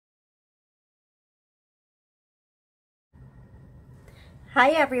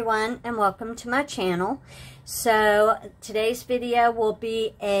Hi everyone, and welcome to my channel. So today's video will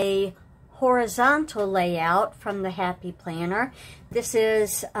be a horizontal layout from the Happy Planner. This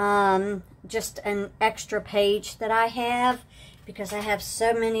is just an extra page that I have because I have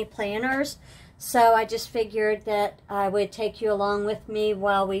so many planners. So I just figured that I would take you along with me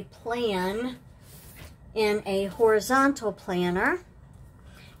while we plan in a horizontal planner,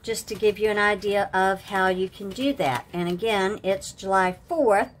 just to give you an idea of how you can do that. And again, it's July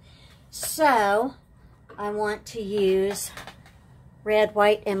 4th, so I want to use red,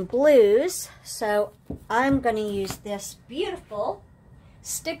 white, and blues. So I'm going to use this beautiful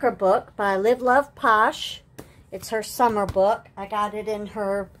sticker book by Live Love Posh. It's her summer book. I got it in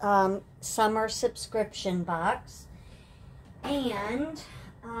her summer subscription box. And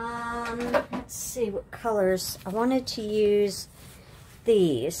let's see what colors. I wanted to use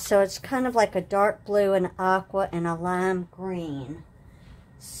these. So it's kind of like a dark blue, an aqua, and a lime green.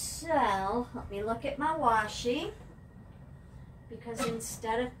 So let me look at my washi, because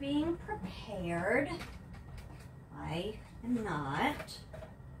instead of being prepared, I am not.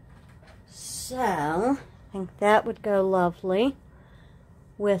 So I think that would go lovely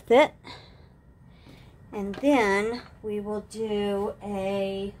with it. And then we will do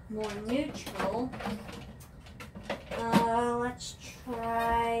a more neutral. Let's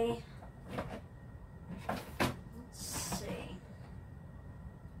try, let's see,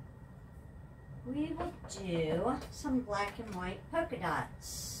 we will do some black and white polka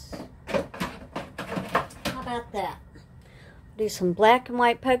dots. How about that? Do some black and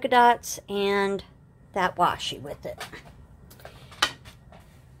white polka dots and that washi with it.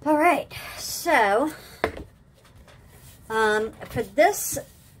 Alright, so for this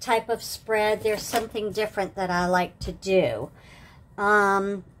type of spread, there's something different that I like to do.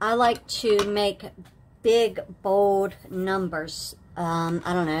 I like to make big, bold numbers. I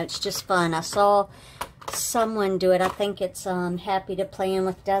don't know, it's just fun. I saw someone do it. I think it's Happy to Plan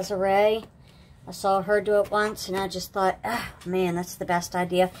with Desiree. I saw her do it once, and I just thought, oh, man, that's the best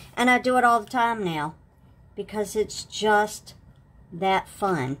idea. And I do it all the time now, because it's just that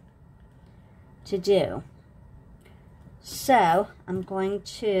fun to do. So I'm going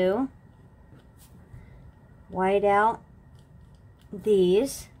to white out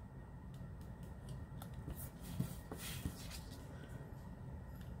these.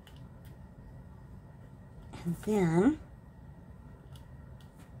 And then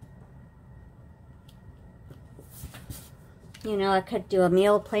you know, I could do a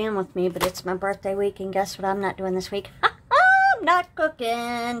meal plan with me, but it's my birthday week, and guess what I'm not doing this week? I'm not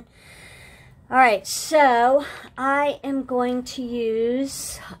cooking. Alright, so I am going to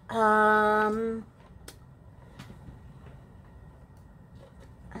use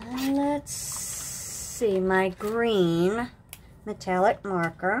let's see, my green metallic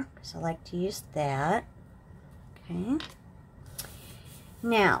marker, because I like to use that. Okay.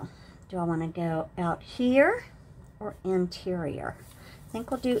 Now, do I want to go out here or interior? I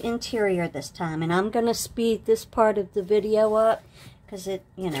think we'll do interior this time, and I'm going to speed this part of the video up, because it,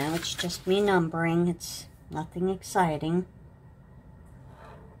 you know, it's just me numbering. It's nothing exciting.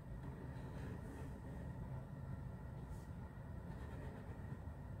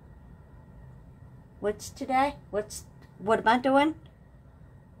 What's today? What am I doing?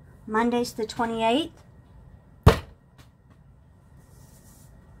 Monday's the 28th.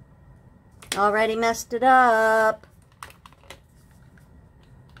 Already messed it up.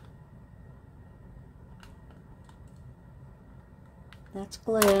 That's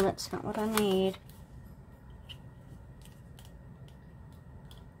glue. That's not what I need.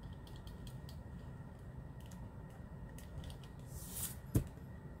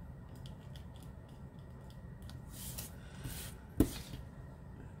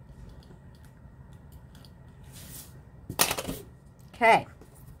 Okay.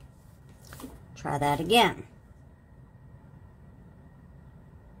 Try that again.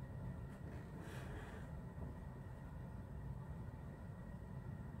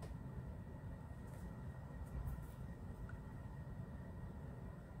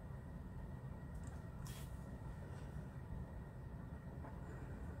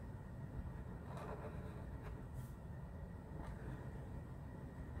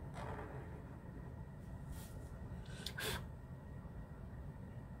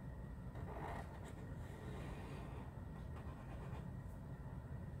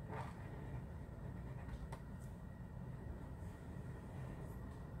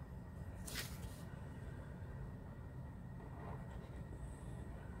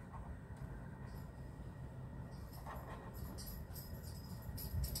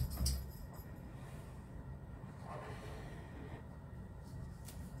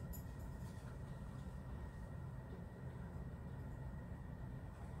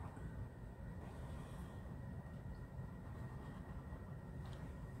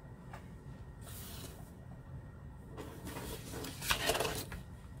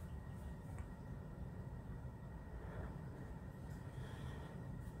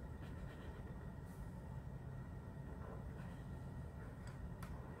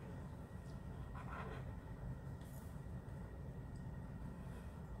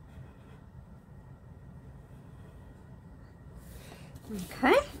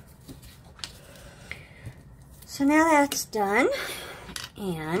 Okay. So now that's done,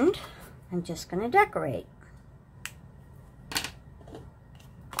 and I'm just going to decorate.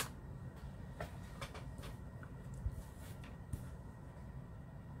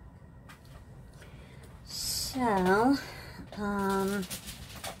 So,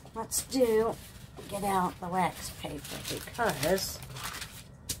 let's get out the wax paper because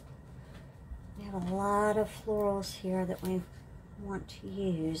we have a lot of florals here that we want to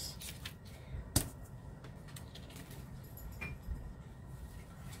use.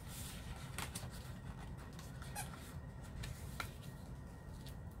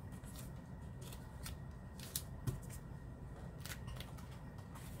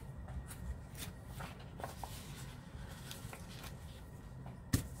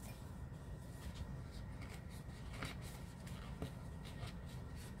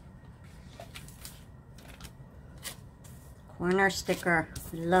 Corner sticker.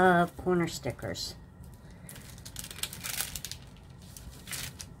 Love corner stickers.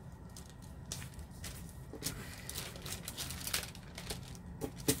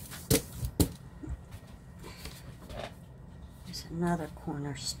 There's another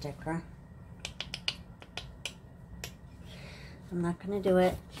corner sticker. I'm not going to do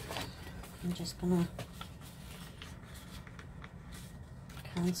it. I'm just going to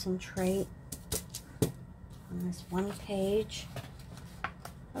concentrate on this one page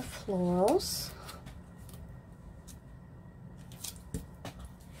of florals.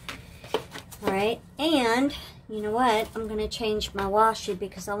 Alright, and you know what? I'm going to change my washi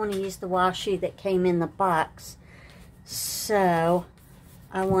because I want to use the washi that came in the box. So,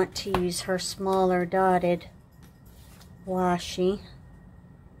 I want to use her smaller dotted washi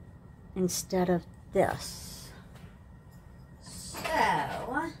instead of this. So,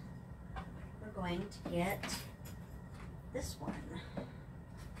 we're going to get this one.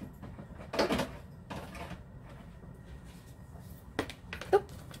 Oop.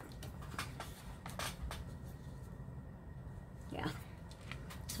 Yeah,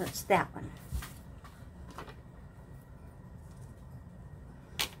 so it's that one.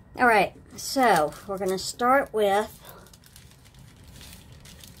 All right, so we're going to start with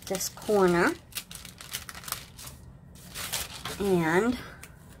this corner and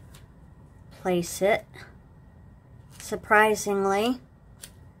place it surprisingly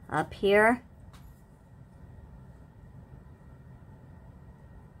up here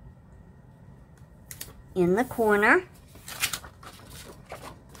in the corner,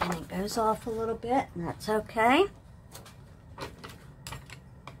 and it goes off a little bit, and that's okay.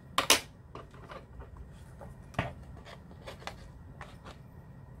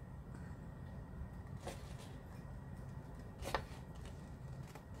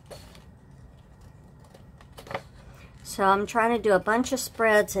 So I'm trying to do a bunch of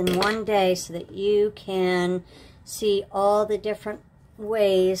spreads in one day so that you can see all the different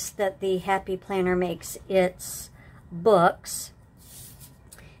ways that the Happy Planner makes its books.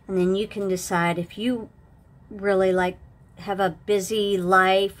 And then you can decide if you really have a busy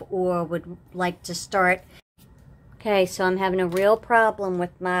life or would like to start. Okay, so I'm having a real problem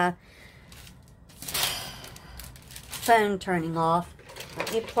with my phone turning off.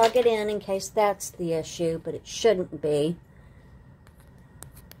 Let me plug it in case that's the issue, but it shouldn't be.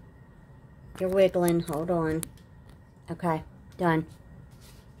 You're wiggling. Hold on. Okay, done.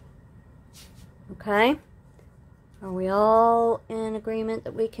 Okay. Are we all in agreement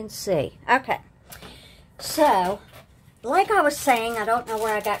that we can see? Okay. So, like I was saying, I don't know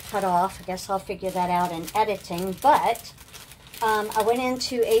where I got cut off. I guess I'll figure that out in editing, but I went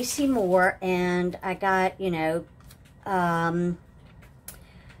into AC Moore and I got, you know,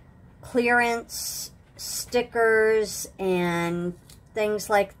 clearance stickers and things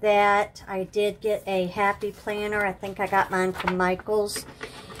like that. I did get a Happy Planner. I think I got mine from Michaels.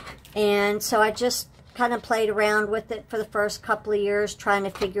 And so I just kind of played around with it for the first couple of years trying to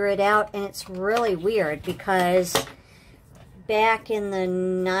figure it out. And it's really weird because back in the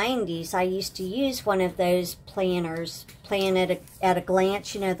 90s, I used to use one of those planners, Plan at a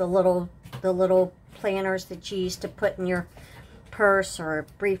Glance, you know, the little planners that you used to put in your purse or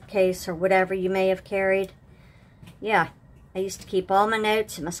briefcase or whatever you may have carried. Yeah, I used to keep all my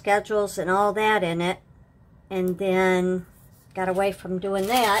notes and my schedules and all that in it, and then got away from doing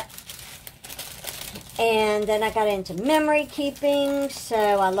that. And then I got into memory keeping, so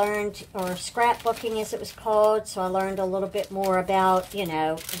I learned, or scrapbooking as it was called, so I learned a little bit more about, you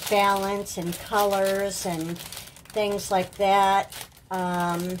know, balance and colors and things like that.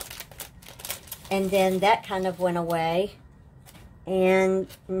 And then that kind of went away. And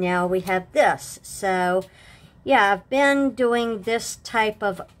now we have this. So yeah, I've been doing this type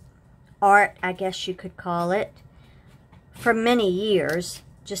of art, I guess you could call it, for many years,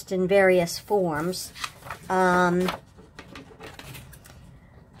 just in various forms. And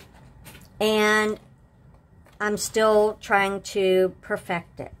I'm still trying to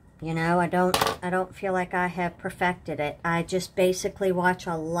perfect it. You know, I don't feel like I have perfected it. I just basically watch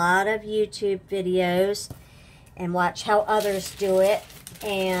a lot of YouTube videos and watch how others do it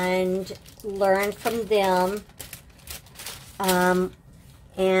and learn from them.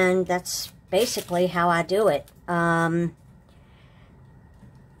 And that's basically how I do it.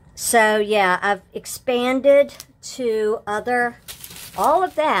 So yeah, I've expanded to all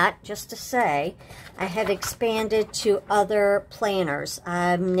of that, just to say, I have expanded to other planners.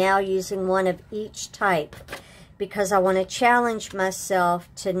 I'm now using one of each type because I want to challenge myself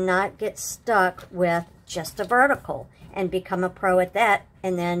to not get stuck with just a vertical and become a pro at that.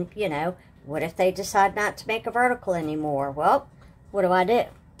 And then, you know, what if they decide not to make a vertical anymore? Well, what do?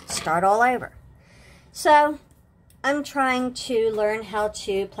 Start all over. So I'm trying to learn how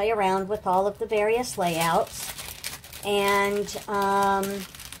to play around with all of the various layouts and,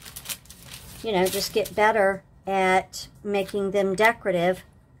 you know, just get better at making them decorative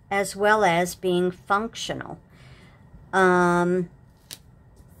as well as being functional.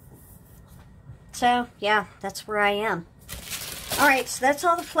 So, yeah, that's where I am. All right, so that's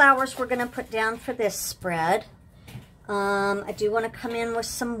all the flowers we're going to put down for this spread. I do want to come in with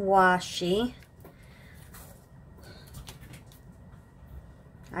some washi.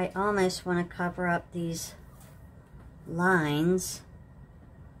 I almost want to cover up these lines.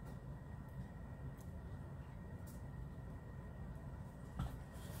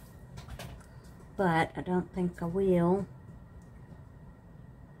 But I don't think I will.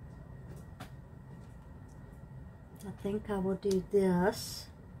 I think I will do this.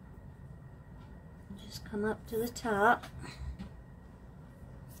 Just come up to the top.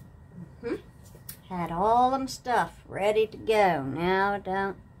 Had all them stuff ready to go. Now I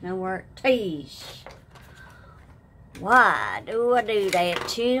don't know where it tees. Why do I do that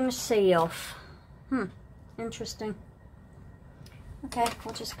to myself? Interesting. Okay,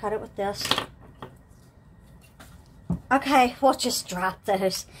 we'll just cut it with this. Okay, we'll just drop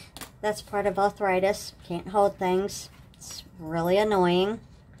those. That's part of arthritis. Can't hold things. It's really annoying,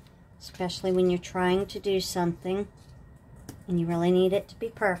 especially when you're trying to do something and you really need it to be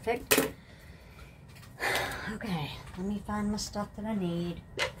perfect. Okay, let me find my stuff that I need.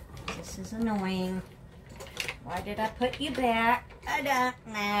 This is annoying. Why did I put you back? I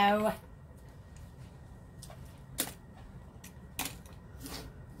don't know.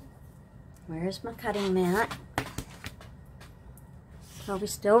 Where's my cutting mat? Are we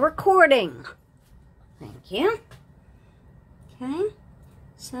still recording? Thank you. Okay,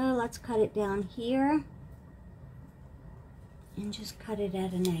 so let's cut it down here and just cut it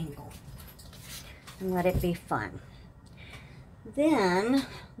at an angle and let it be fun. Then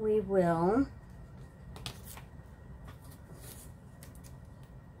we will,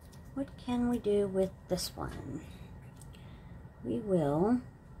 what can we do with this one? We will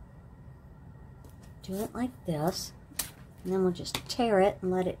do it like this. And then we'll just tear it and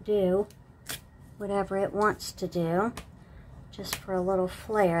let it do whatever it wants to do, just for a little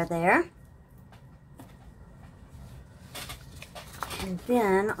flair there. And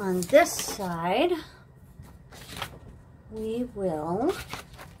then on this side, we will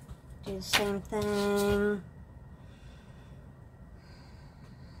do the same thing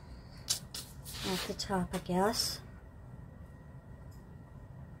at the top, I guess.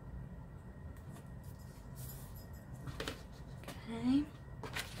 Okay,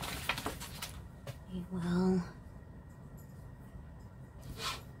 we will.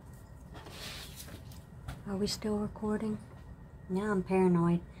 Are we still recording? Now I'm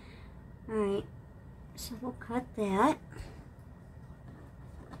paranoid. Alright, so we'll cut that.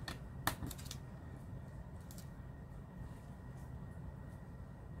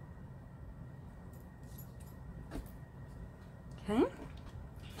 Okay,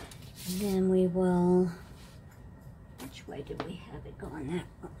 and then we will. Which way did we have it going? That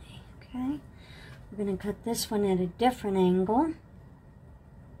way. Okay. We're going to cut this one at a different angle.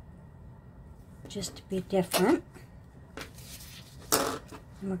 Just to be different.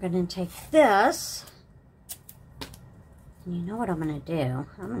 And we're going to take this. And you know what I'm going to do?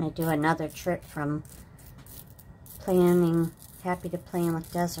 I'm going to do another trick from planning, Happy to Plan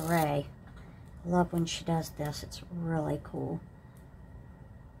with Desiree. I love when she does this. It's really cool.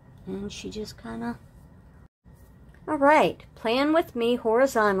 And she just kind of... Alright, plan with me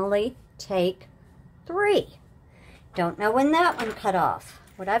horizontally, take 3. Don't know when that one cut off.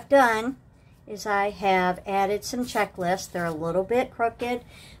 What I've done is I have added some checklists. They're a little bit crooked,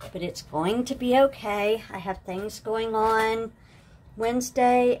 but it's going to be okay. I have things going on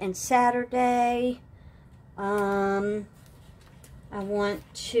Wednesday and Saturday. I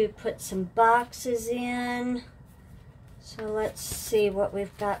want to put some boxes in. So let's see what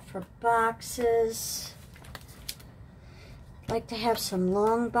we've got for boxes. I'd like to have some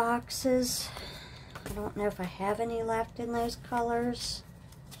long boxes. I don't know if I have any left in those colors.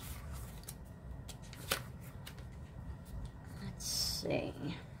 Let's see.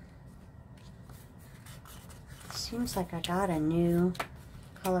 Seems like I got a new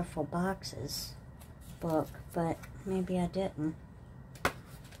colorful boxes book, but maybe I didn't.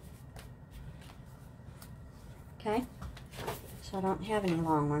 Okay, so I don't have any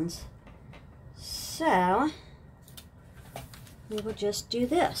long ones. So we will just do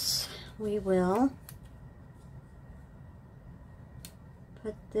this. We will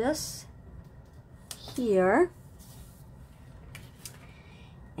put this here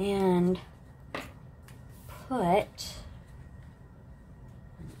and put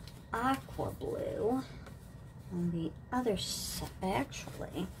aqua blue on the other side.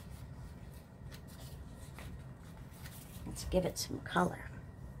 Actually, let's give it some color.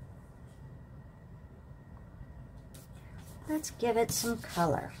 Let's give it some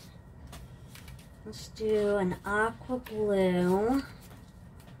color. Let's do an aqua blue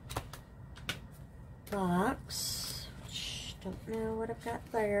box. Which, don't know what I've got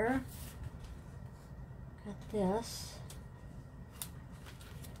there. Got this.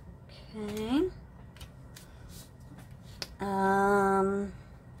 Okay.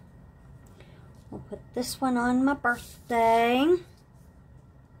 We'll put this one on my birthday,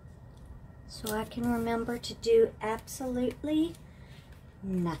 so I can remember to do absolutely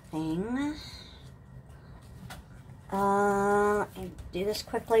nothing. And do this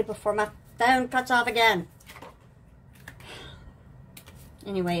quickly before my phone cuts off again.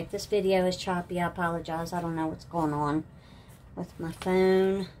 Anyway, if this video is choppy, I apologize. I don't know what's going on with my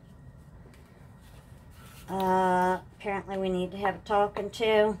phone. Apparently we need to have a talking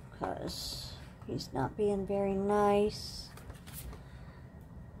to, because he's not being very nice.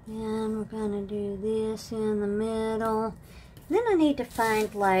 And we're going to do this in the middle. Then I need to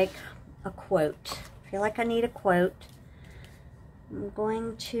find like a quote. I feel like I need a quote. I'm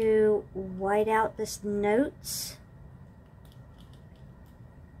going to white out this notes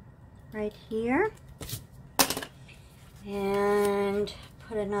right here. And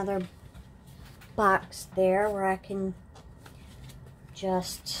put another box there where I can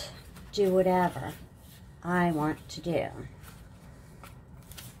just do whatever I want to do.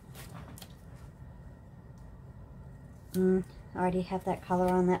 I already have that color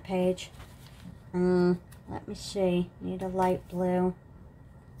on that page. Let me see. Need a light blue.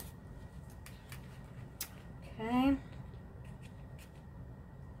 Okay.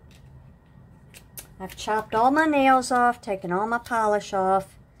 I've chopped all my nails off, taken all my polish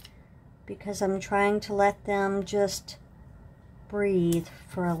off, because I'm trying to let them just breathe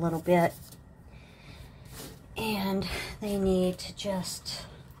for a little bit. And they need to just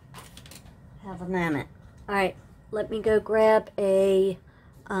have a moment. Alright, let me go grab a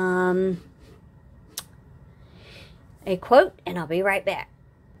quote, and I'll be right back.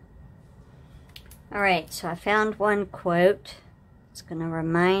 Alright, so I found one quote. It's going to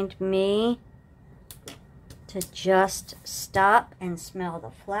remind me to just stop and smell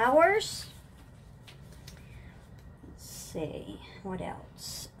the flowers. Let's see, what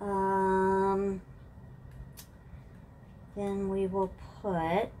else? Then we will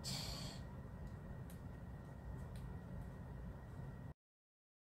put